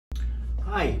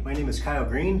Hi, my name is Kyle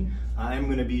Greene. I'm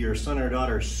going to be your son or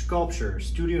daughter's sculpture,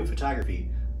 studio photography,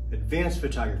 advanced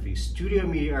photography, studio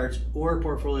media arts, or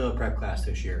portfolio prep class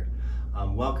this year.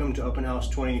 Welcome to Open House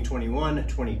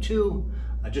 2021-22.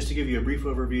 Just to give you a brief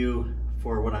overview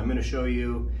for what I'm going to show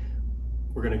you,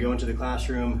 we're going to go into the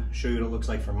classroom, show you what it looks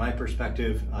like from my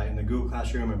perspective in the Google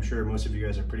Classroom. I'm sure most of you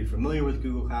guys are pretty familiar with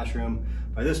Google Classroom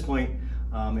by this point.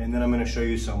 And then I'm going to show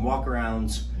you some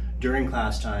walkarounds during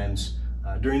class times,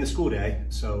 during the school day,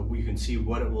 so you can see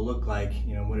what it will look like,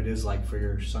 what it is like for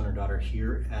your son or daughter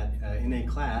here at in a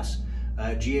class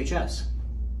at GHS.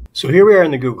 So here we are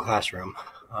in the Google Classroom.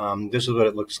 This is what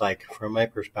it looks like from my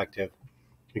perspective.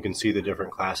 You can see the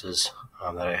different classes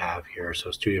that I have here.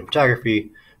 So studio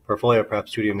photography, portfolio prep,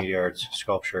 studio media arts,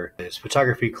 sculpture, is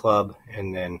photography club,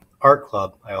 and then art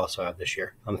club I also have this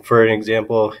year. For an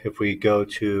example, if we go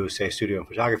to, say, studio and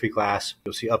photography class,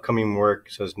 you'll see upcoming work.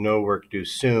 It says no work due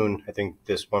soon. I think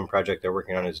this one project they're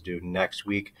working on is due next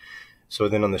week. So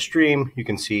then on the stream, you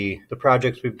can see the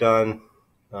projects we've done,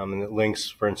 and it links.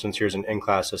 For instance, here's an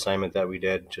in-class assignment that we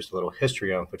did, just a little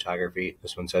history on photography.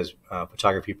 This one says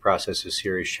photography processes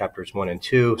series chapters 1 and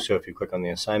 2. So if you click on the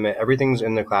assignment, everything's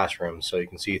in the classroom. So you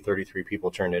can see 33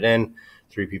 people turned it in,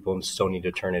 3 people still need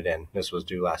to turn it in. This was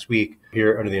due last week.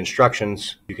 Here under the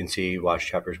instructions, you can see watch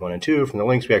chapters 1 and 2 from the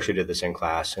links. We actually did this in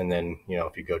class. And then,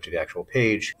 if you go to the actual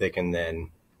page, they can then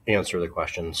answer the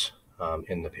questions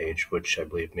in the page, which I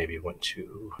believe maybe went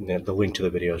to the link to the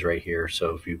video is right here.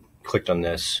 So if you clicked on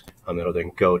this, it'll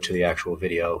then go to the actual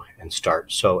video and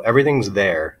start. So everything's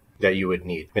there that you would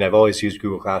need. I've always used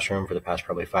Google Classroom for the past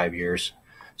probably 5 years,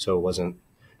 so it wasn't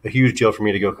a huge deal for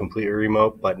me to go completely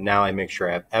remote, but now I make sure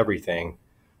I have everything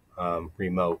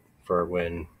remote for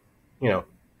when, a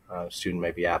student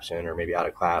might be absent or maybe out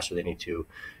of class, or they want to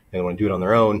do it on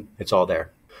their own. It's all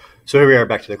there. So here we are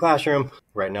back to the classroom.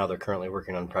 Right now they're currently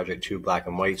working on project 2, black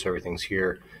and white, so everything's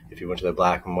here. If you went to the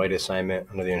black and white assignment,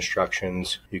 under the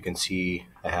instructions, you can see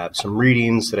I have some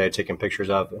readings that I had taken pictures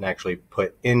of and actually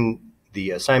put in the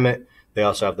assignment. They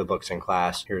also have the books in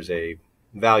class. Here's a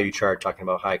value chart talking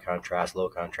about high contrast, low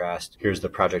contrast. Here's the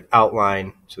project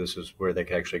outline. So this is where they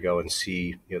can actually go and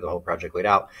see the whole project laid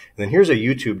out. And then here's a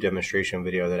YouTube demonstration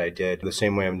video that I did the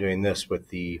same way I'm doing this with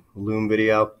the Loom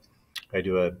video. I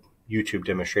do a YouTube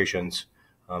demonstrations.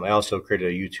 I also created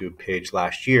a YouTube page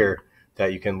last year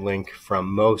that you can link from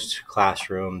most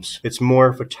classrooms. It's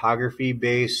more photography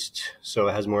based, so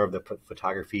it has more of the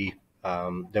photography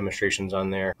demonstrations on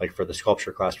there. Like for the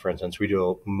sculpture class, for instance, we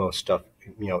do most stuff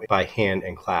by hand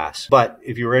in class. But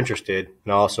if you were interested,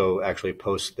 and I'll also actually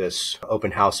post this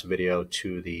open house video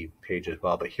to the page as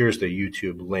well, but here's the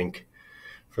YouTube link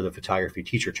for the photography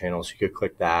teacher channel, so you could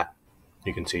click that.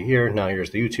 You can see here, now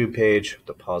here's the YouTube page.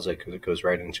 To pause it because it goes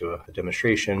right into a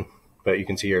demonstration. But you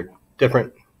can see here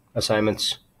different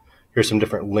assignments. Here's some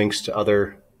different links to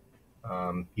other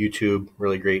YouTube,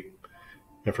 really great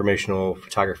informational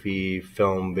photography,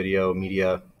 film, video,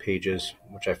 media pages,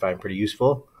 which I find pretty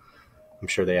useful. I'm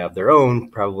sure they have their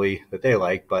own probably that they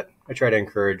like, but I try to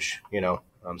encourage,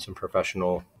 some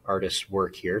professional artists'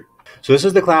 work here. So this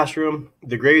is the classroom.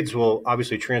 The grades will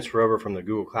obviously transfer over from the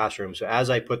Google Classroom. So as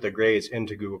I put the grades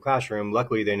into Google Classroom,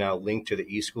 luckily they now link to the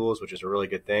eSchools, which is a really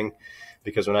good thing,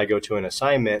 because when I go to an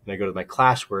assignment and I go to my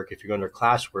classwork, if you go under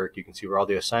classwork, you can see where all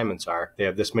the assignments are. They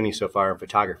have this many so far in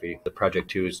photography. The project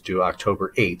 2 is due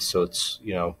October 8th, so it's,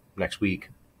 next week.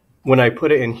 When I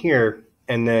put it in here,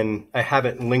 and then I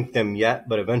haven't linked them yet,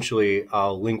 but eventually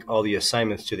I'll link all the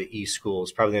assignments to the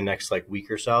eSchools, probably the next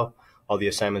week or so. All the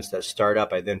assignments that start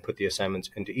up, I then put the assignments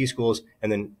into eSchools,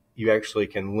 and then you actually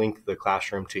can link the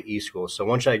classroom to eSchools. So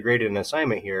once I graded an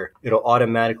assignment here, it'll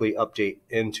automatically update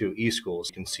into eSchools.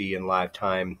 You can see in live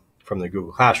time from the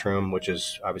Google Classroom, which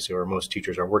is obviously where most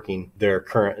teachers are working, their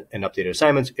current and updated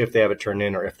assignments, if they have it turned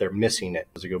in or if they're missing it.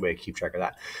 It's a good way to keep track of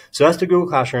that. So that's the Google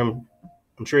Classroom.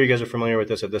 I'm sure you guys are familiar with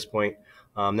this at this point.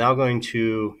 I'm now going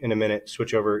to, in a minute,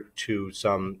 switch over to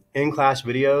some in-class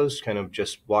videos, kind of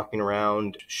just walking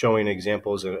around, showing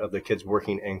examples of the kids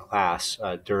working in class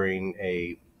during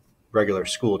a regular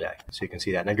school day. So you can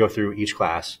see that. And I go through each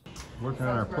class. Working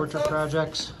on our portrait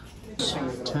projects,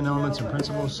 10 elements and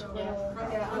principles.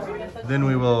 Then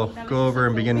we will go over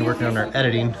and begin working on our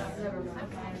editing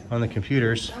on the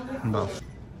computers.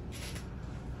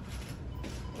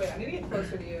 Wait, I need to get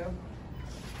closer to you.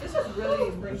 This is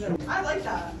really brings it. I like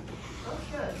that. That was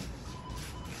good.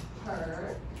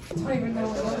 Her. I don't even know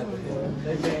what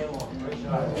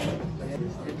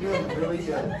You're doing really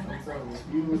good.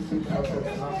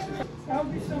 that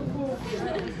would be so cool.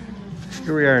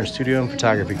 Here we are in studio and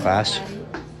photography class,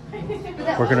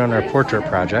 working on our portrait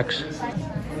projects.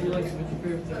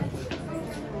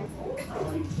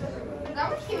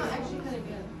 came out actually kind of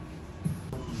good.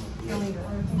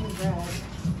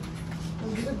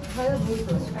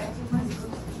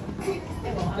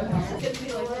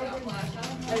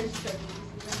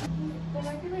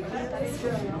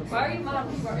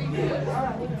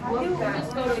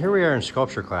 Here we are in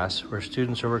sculpture class where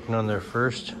students are working on their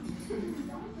first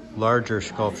larger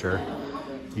sculpture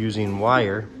using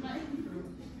wire.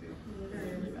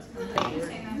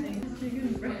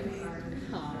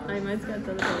 Mine's got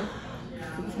the little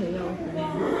tail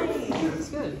thing. It's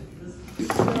good.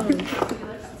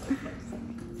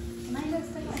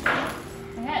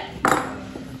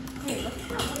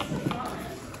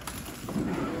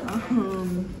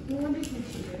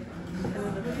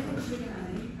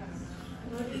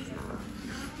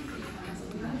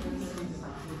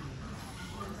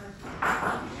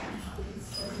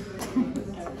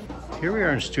 Here we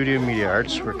are in Studio Media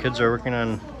Arts where kids are working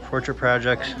on portrait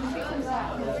projects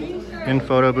in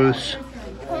photo booths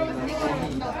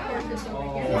and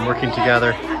working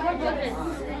together.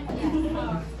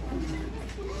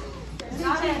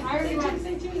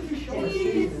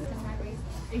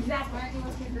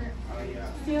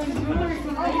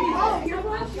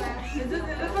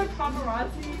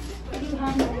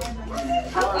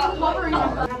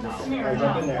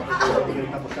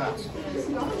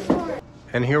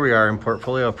 And here we are in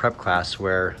portfolio prep class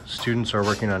where students are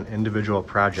working on individual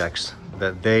projects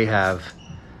that they have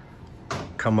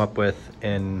come up with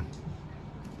in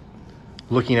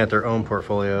looking at their own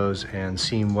portfolios and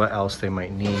seeing what else they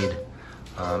might need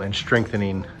and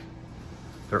strengthening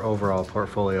their overall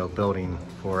portfolio building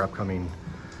for upcoming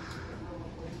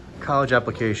college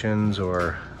applications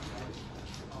or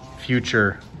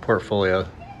future portfolio.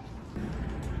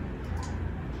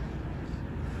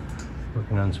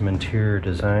 Working on some interior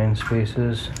design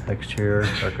spaces, exterior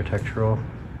architectural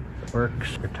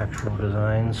works, architectural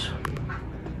designs.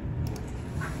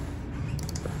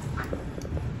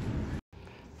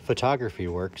 Photography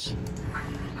works.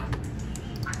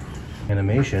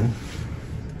 Animation,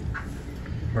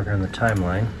 working on the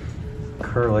timeline.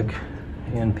 Acrylic,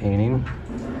 hand painting.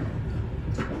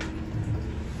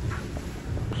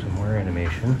 Some more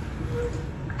animation.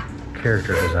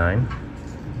 Character design.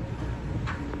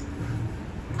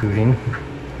 Shooting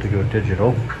to go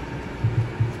digital.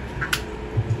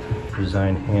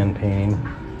 Design hand painting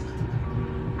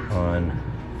on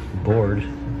board.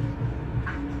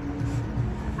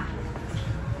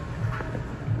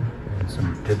 And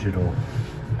some digital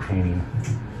painting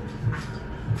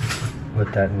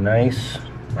with that nice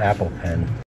Apple pen.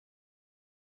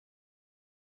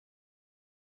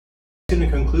 That's going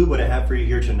to conclude what I have for you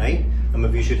here tonight.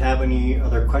 If you should have any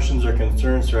other questions or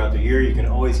concerns throughout the year, you can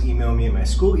always email me at my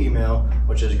school email,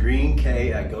 which is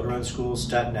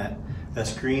greenek@guilderlandschools.net.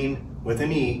 That's Greene with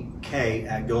an E,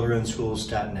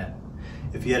 K@guilderlandschools.net.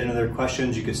 If you had any other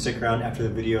questions, you could stick around after the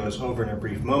video is over in a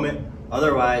brief moment.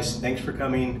 Otherwise, thanks for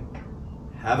coming.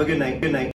 Have a good night. Good night.